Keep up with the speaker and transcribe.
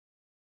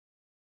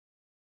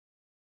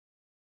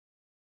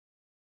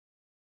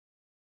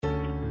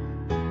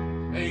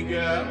Hey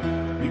girl,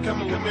 you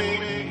coming with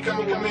me? You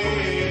coming with me?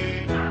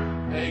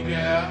 Hey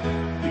girl,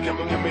 you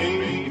coming with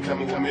me? You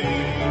coming with me?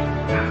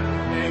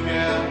 Hey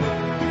girl,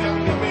 you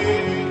coming with me?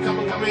 You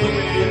coming with me?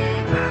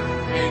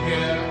 Hey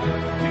girl,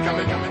 you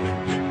coming, coming?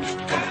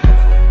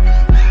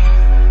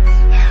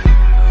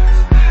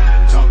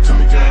 Talk to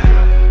me, girl.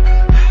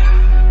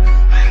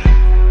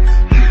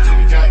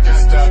 You got your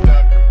stuff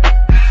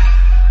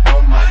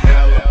on my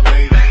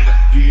elevator.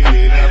 Get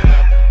it up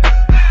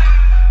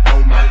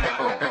on my.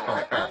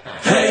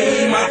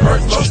 Hey, my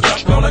first low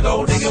stuck on a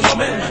gold digging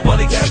woman.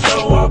 Money cash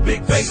flow, all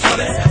big face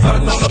money.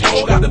 Something on the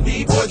pole, got them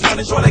D-boys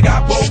running. Sure they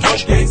got both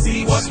folks, can't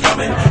see what's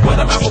coming. With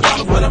them apple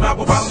bottles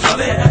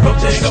running. From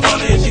Jada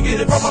money, and she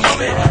get it from my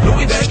mommy.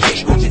 Louis that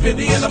cake, Gucci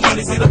 50 and the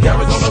money. See the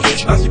carrots on the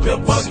wrist, now she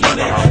pimp buzz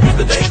money. Used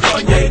to date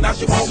Kanye, now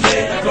she won't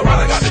play.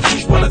 Florida got the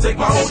juice, wanna take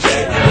my whole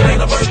day. It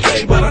ain't a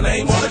birthday, but her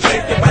name on the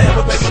cake. If I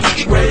ever pay for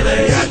Nikki grade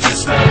A, I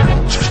just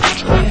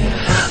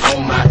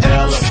on my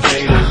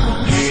elevator,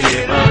 get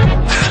it up.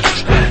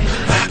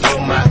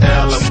 On my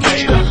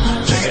elevator,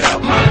 check it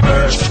out, my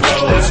first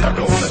floor. Stuck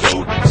on the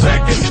gold,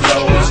 second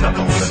floor. Stuck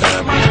on the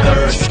diamond,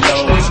 third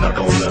floor. Stuck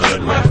on the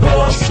hood, my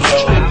fourth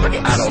floor.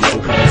 I don't know,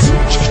 cause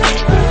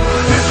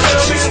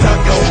she's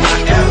stuck on my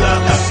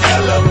elevator.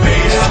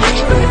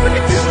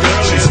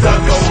 She's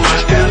stuck on my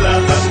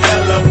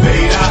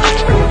elevator.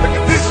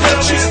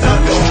 She's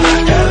stuck on my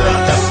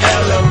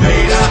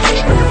elevator.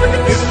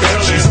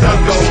 She's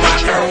stuck on my.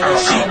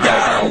 She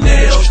got her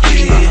nails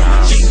did,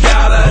 she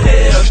got her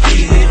hair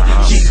did,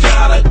 she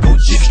got a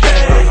Gucci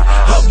bag,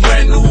 her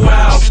brand new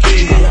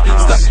outfit,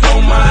 stuck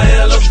on my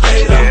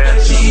elevator,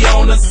 she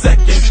on the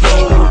second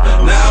floor,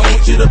 now I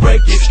want you to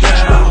break it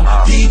down,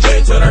 DJ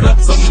turn it up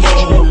some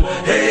more,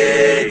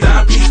 hey,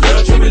 dime piece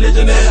girl, true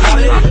religion and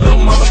holly,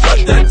 little mama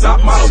cut that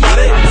top model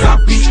body, top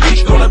beat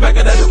beat on the back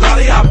of that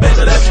Ducati, I bet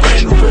you that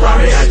brand new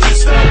Ferrari, I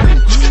just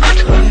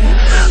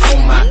on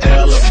my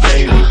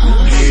elevator,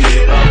 get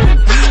it up.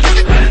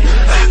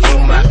 On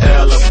my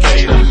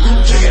elevator,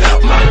 check it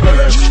out, my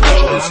first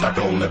floor. Stuck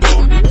on the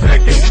gold,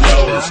 second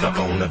floor. Stuck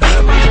on the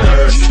diamond,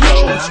 third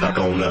floor. Stuck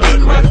on the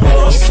hood, my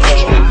fourth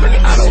floor.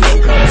 I don't know,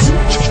 cause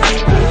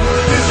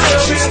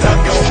she's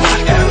stuck on my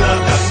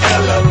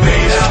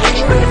elevator.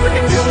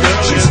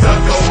 She's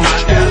stuck on my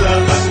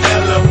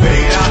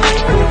elevator.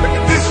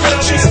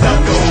 She's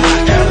stuck on my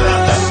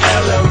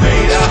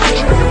elevator.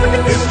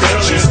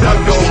 She's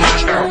stuck on my.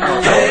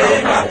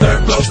 Hey, my third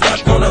floor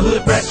stuck on the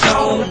hood rack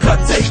on. Cut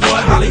take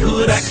one,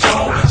 Hollywood action.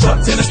 Short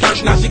tennis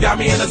skirt, now she got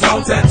me in the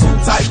zone. Tattoo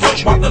tight,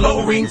 rope, walk the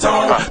low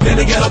ringtone. Then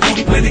they get a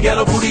booty, play to get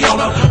a booty on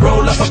her.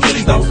 Roll up a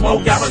Phillies, don't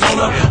smoke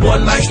Arizona.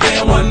 One night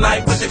stand, one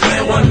night with your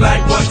clan. One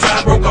night, one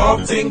time, broke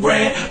off 10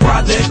 grand.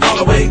 Project all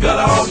the way,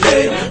 gutter all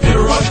day.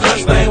 Pure run,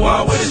 clutch, thing,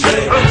 wall with a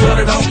shade. Shut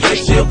it on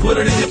fake, she'll put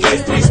it in your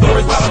face. 3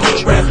 stories by the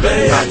hood, brass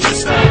bay. I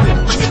just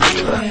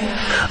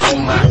on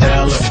my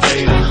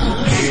elevator,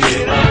 get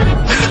it up.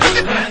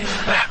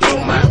 On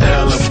my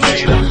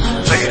elevator,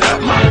 check it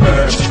out, my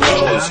first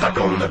floor. Stuck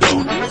on the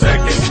gold,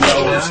 second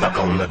floor. Stuck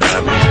on the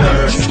diamond,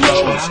 third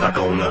floor. Stuck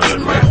on the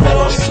hood, my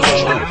fourth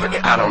floor.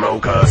 I don't know,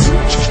 cause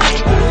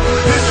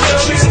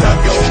she's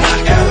stuck on my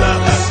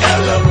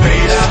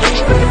elevator.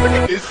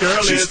 This girl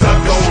is stuck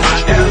on my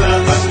elevator.